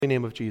In the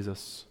name of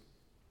Jesus,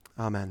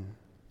 amen.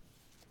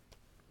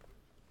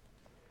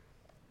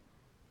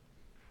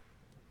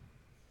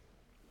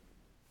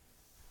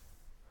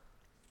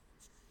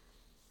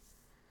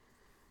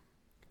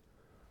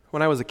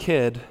 When I was a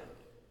kid,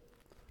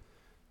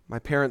 my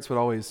parents would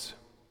always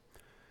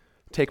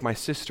take my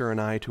sister and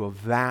I to a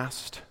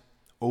vast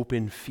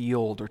open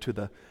field or to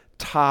the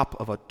top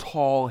of a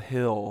tall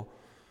hill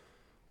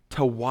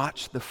to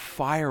watch the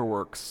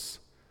fireworks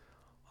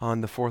on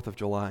the 4th of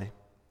July.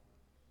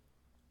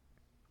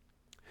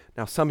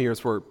 Now, some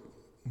years were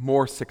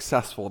more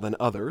successful than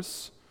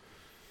others,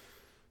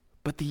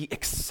 but the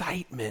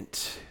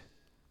excitement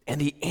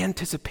and the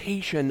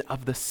anticipation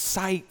of the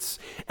sights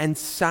and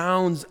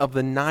sounds of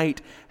the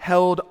night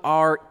held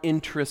our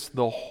interest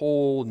the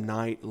whole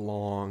night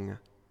long.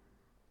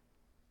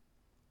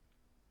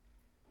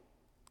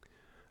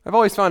 I've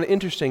always found it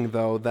interesting,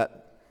 though,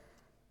 that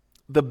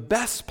the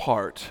best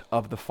part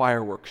of the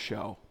fireworks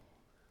show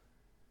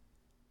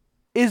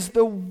is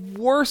the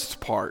worst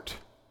part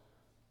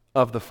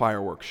of the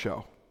fireworks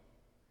show.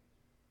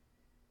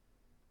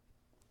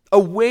 A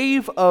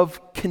wave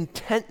of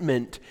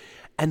contentment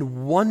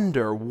and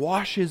wonder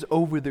washes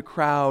over the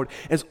crowd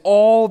as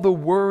all the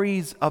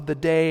worries of the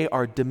day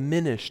are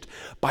diminished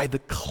by the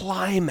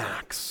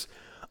climax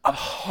of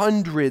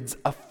hundreds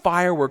of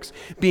fireworks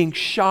being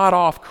shot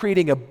off,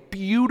 creating a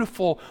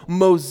beautiful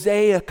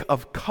mosaic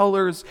of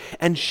colors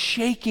and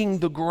shaking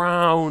the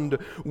ground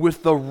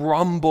with the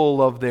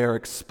rumble of their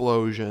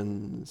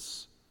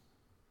explosions.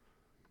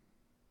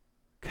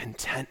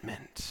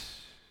 Contentment.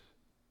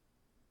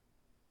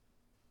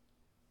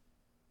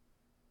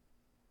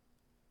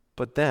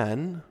 But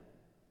then,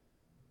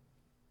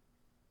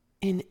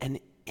 in an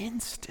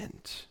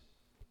instant,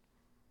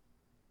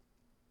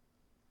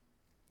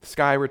 the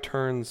sky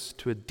returns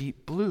to a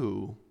deep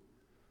blue,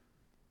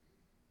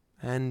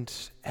 and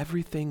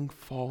everything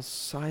falls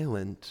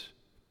silent.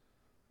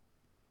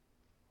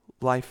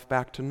 Life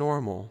back to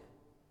normal.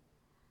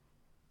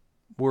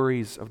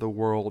 Worries of the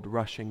world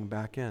rushing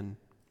back in.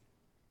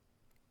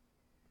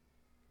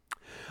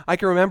 I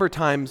can remember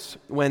times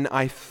when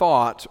I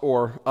thought,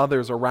 or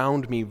others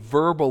around me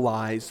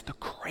verbalized, the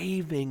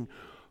craving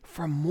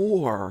for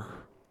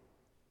more.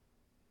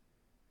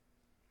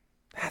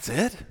 That's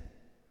it?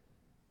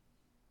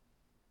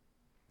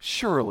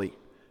 Surely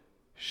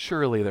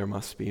there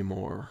must be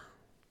more.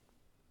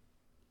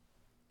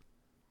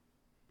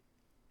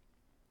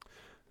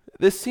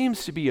 This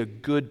seems to be a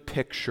good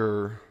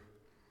picture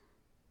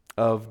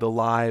of the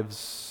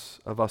lives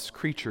of us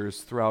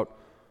creatures throughout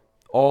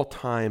all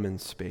time and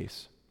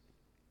space.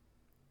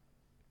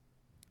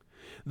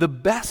 The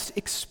best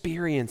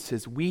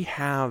experiences we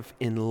have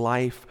in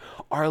life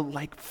are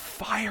like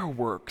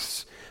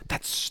fireworks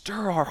that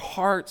stir our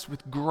hearts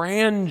with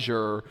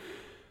grandeur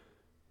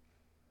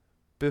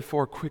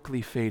before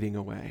quickly fading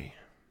away.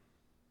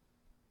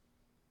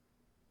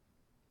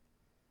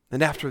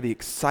 And after the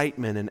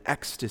excitement and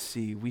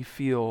ecstasy, we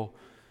feel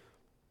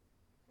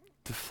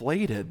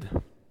deflated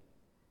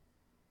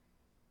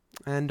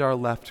and are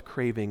left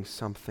craving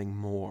something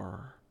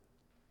more.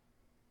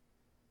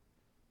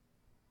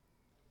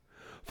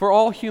 For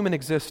all human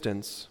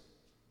existence,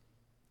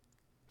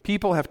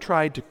 people have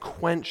tried to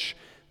quench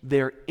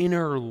their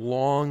inner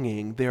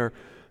longing, their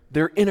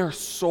inner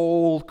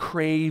soul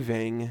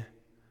craving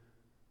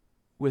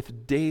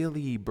with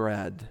daily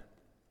bread.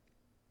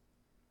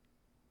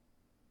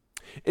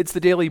 It's the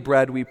daily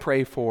bread we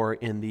pray for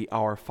in the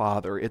Our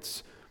Father.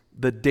 It's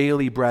the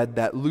daily bread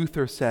that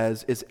Luther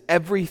says is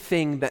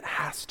everything that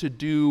has to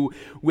do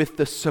with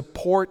the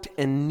support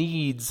and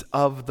needs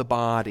of the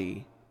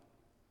body.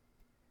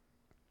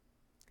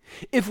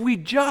 If we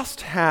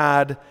just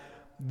had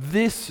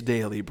this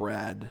daily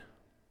bread,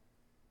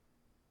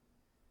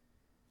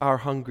 our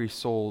hungry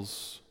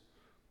souls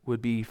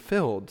would be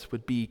filled,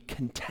 would be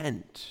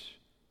content.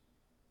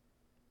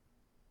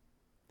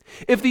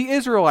 If the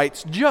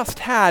Israelites just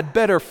had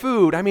better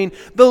food,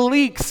 the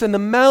leeks and the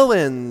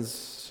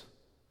melons,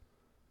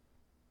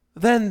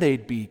 then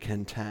they'd be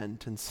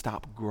content and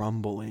stop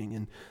grumbling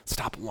and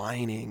stop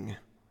whining.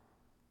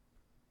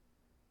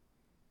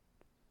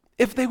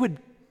 If they would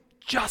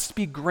just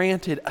be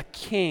granted a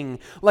king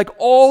like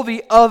all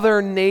the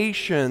other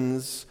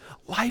nations,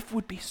 life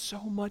would be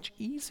so much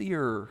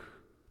easier.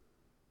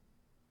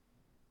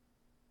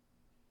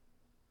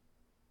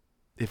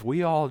 If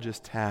we all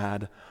just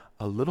had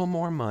a little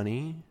more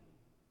money,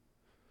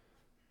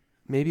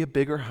 maybe a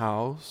bigger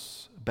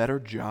house, a better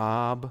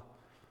job,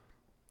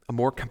 a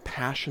more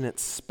compassionate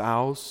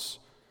spouse,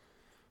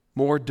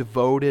 more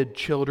devoted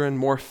children,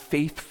 more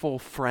faithful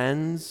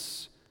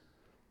friends,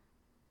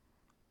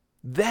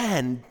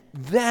 then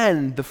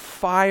the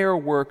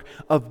firework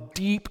of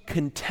deep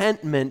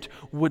contentment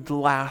would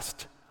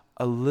last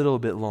a little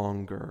bit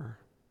longer.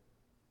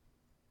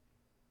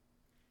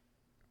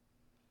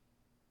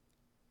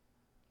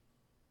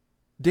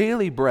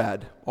 Daily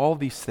bread, all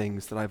these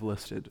things that I've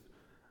listed,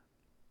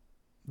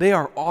 they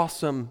are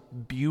awesome,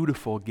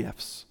 beautiful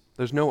gifts.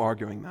 There's no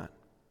arguing that.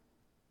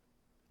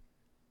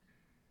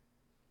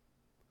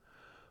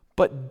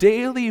 But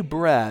daily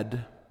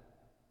bread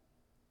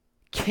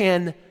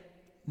can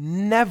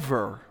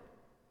never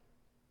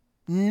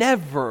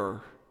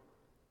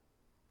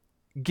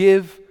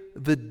give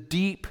the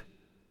deep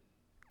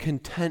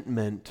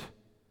contentment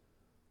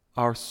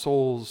our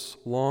souls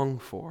long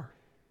for.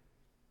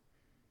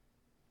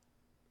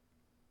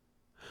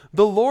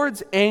 The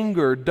Lord's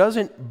anger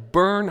doesn't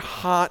burn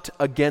hot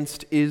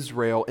against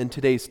Israel in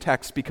today's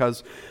text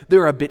because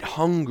they're a bit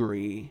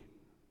hungry,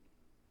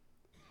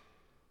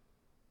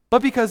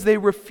 but because they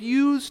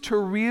refuse to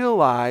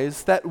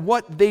realize that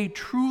what they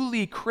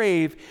truly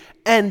crave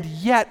and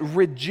yet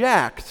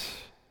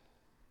reject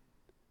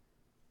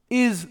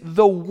is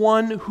the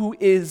one who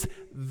is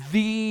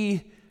the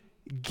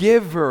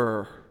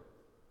giver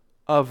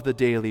of the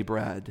daily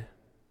bread.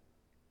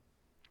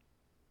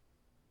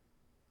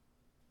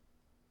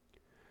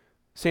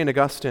 St.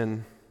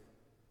 Augustine,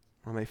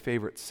 one of my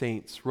favorite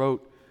saints,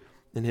 wrote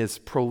in his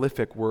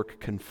prolific work,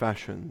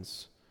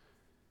 Confessions,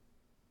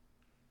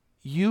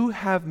 "You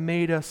have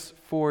made us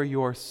for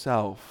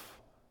yourself,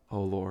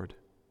 O Lord,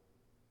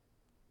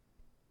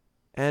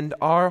 and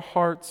our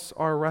hearts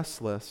are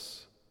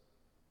restless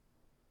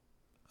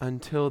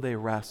until they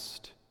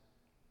rest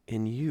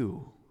in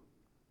you."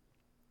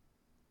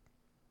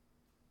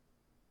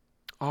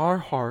 Our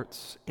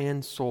hearts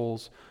and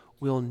souls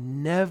will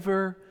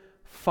never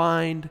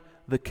find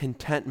the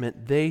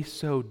contentment they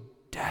so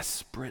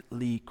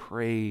desperately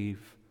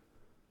crave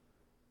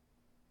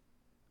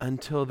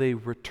until they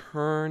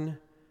return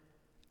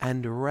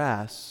and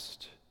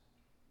rest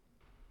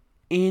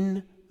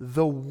in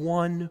the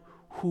one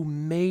who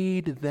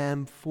made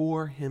them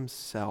for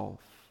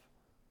himself.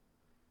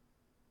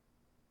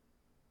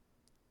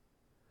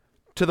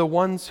 To the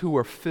ones who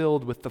were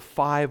filled with the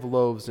 5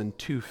 loaves and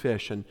 2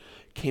 fish and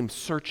came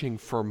searching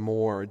for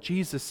more,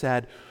 Jesus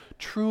said,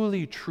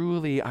 "Truly,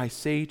 truly, I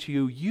say to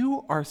you,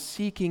 you are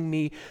seeking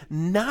me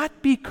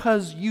not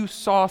because you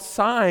saw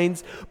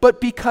signs, but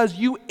because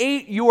you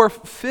ate your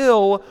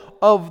fill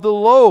of the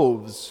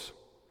loaves.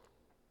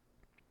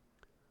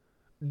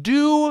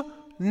 Do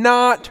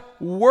not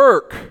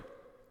work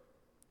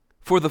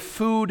for the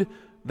food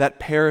that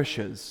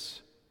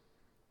perishes,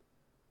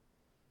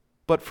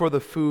 but for the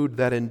food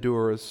that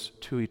endures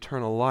to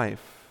eternal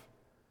life,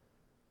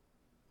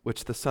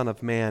 which the Son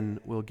of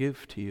Man will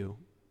give to you."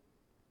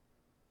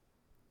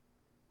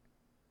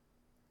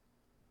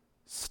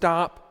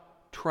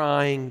 Stop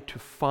trying to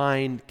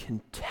find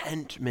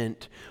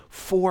contentment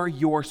for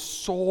your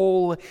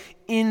soul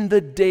in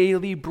the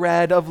daily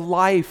bread of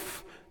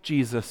life,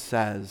 Jesus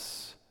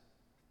says.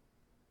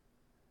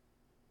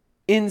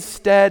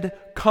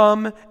 Instead,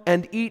 come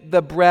and eat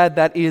the bread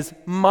that is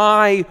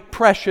my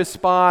precious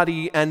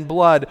body and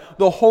blood,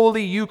 the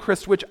Holy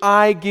Eucharist which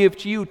I give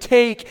to you.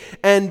 Take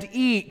and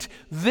eat.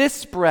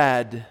 This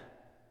bread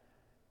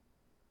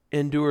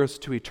endures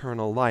to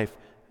eternal life.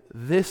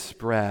 This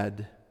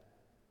bread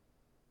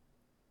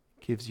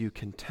gives you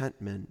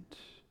contentment.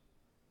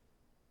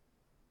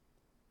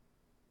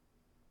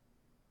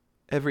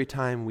 Every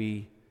time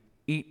we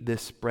eat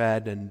this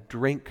bread and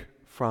drink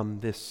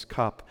from this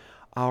cup,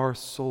 our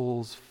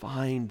souls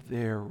find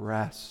their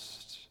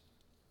rest.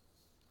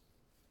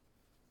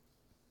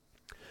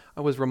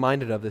 I was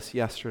reminded of this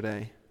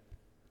yesterday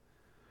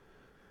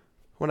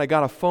when I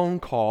got a phone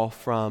call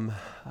from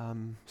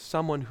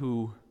someone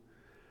who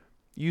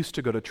used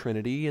to go to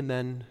Trinity and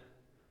then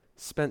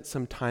spent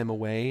some time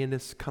away and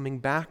is coming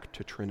back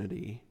to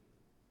Trinity.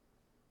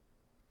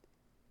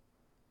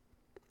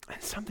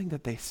 And something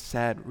that they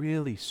said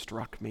really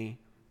struck me.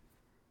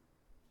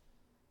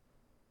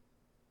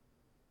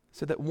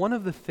 So that one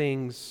of the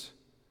things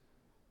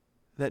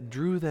that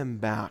drew them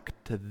back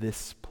to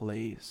this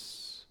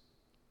place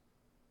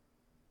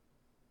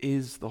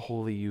is the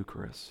Holy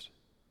Eucharist.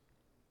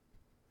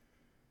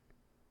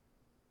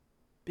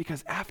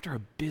 Because after a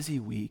busy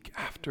week,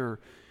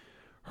 after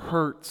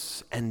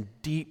hurts and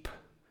deep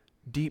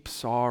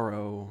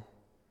sorrow,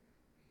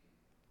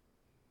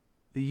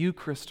 the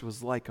Eucharist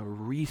was like a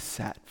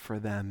reset for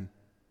them.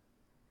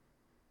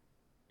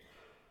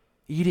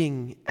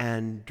 Eating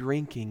and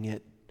drinking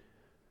it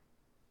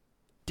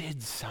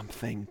did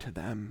something to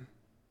them.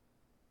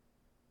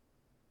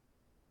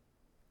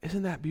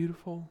 Isn't that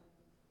beautiful?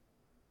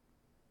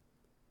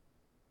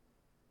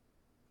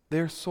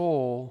 Their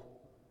soul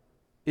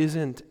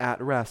isn't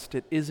at rest.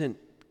 It isn't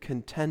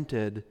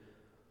contented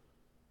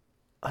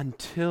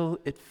until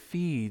it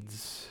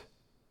feeds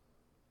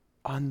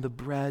on the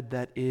bread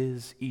that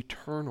is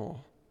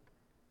eternal.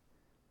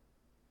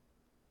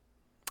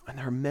 And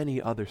there are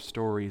many other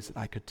stories that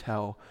I could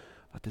tell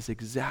about this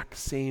exact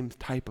same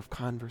type of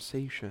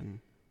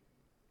conversation.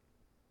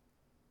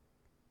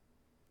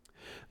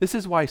 This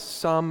is why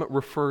some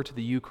refer to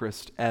the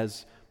Eucharist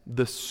as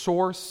the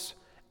source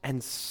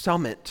and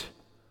summit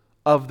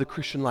of the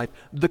Christian life,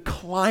 the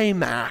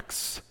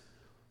climax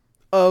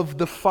of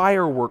the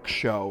fireworks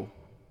show.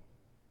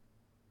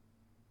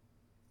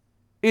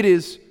 It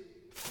is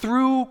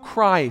through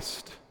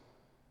Christ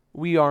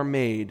we are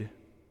made.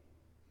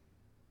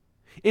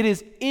 It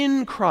is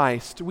in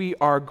Christ we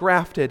are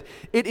grafted.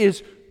 It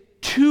is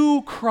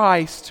To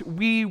Christ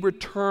we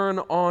return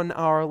on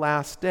our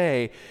last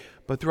day.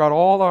 But throughout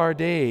all our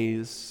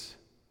days,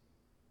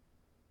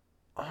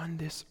 on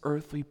this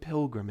earthly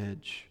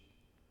pilgrimage,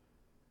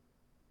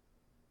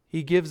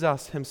 He gives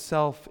us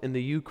Himself in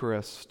the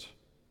Eucharist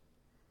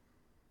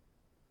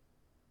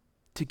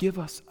to give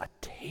us a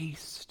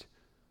taste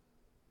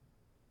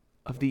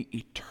of the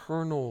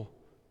eternal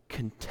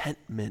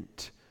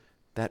contentment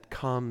that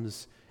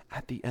comes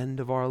at the end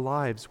of our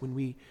lives when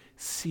we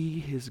see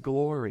His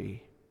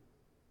glory.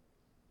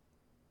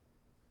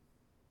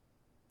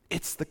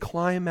 It's the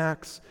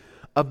climax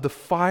of the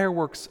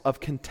fireworks of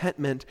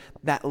contentment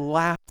that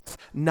lasts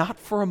not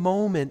for a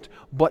moment,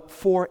 but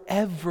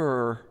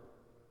forever.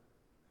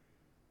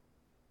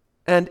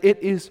 And it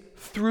is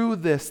through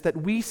this that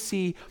we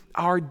see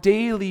our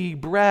daily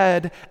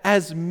bread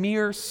as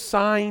mere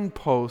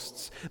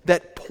signposts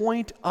that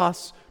point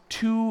us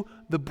to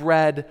the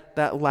bread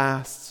that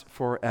lasts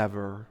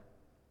forever.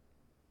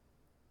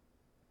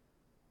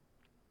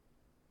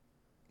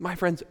 My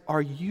friends,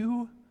 are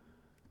you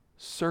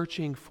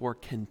searching for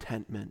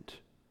contentment?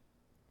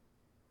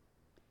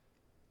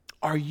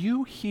 Are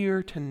you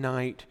here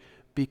tonight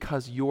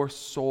because your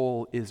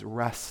soul is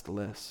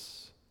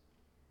restless?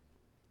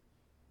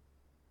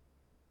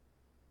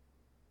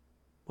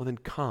 Well, then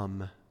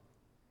come,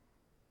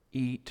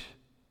 eat,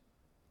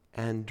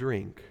 and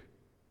drink.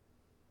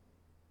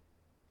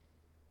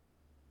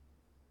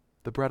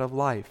 The bread of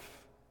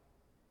life,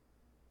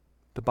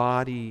 the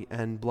body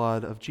and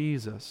blood of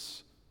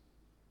Jesus,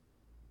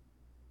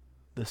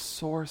 the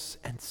source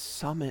and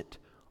summit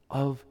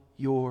of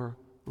your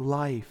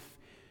life,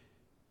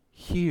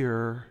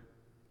 here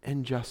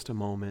in just a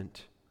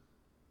moment,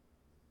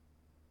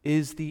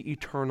 is the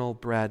eternal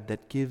bread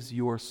that gives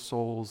your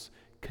souls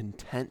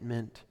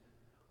contentment,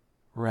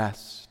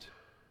 rest,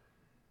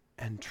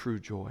 and true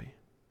joy.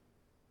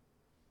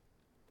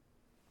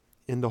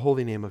 In the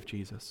holy name of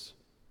Jesus,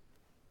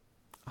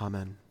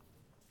 amen.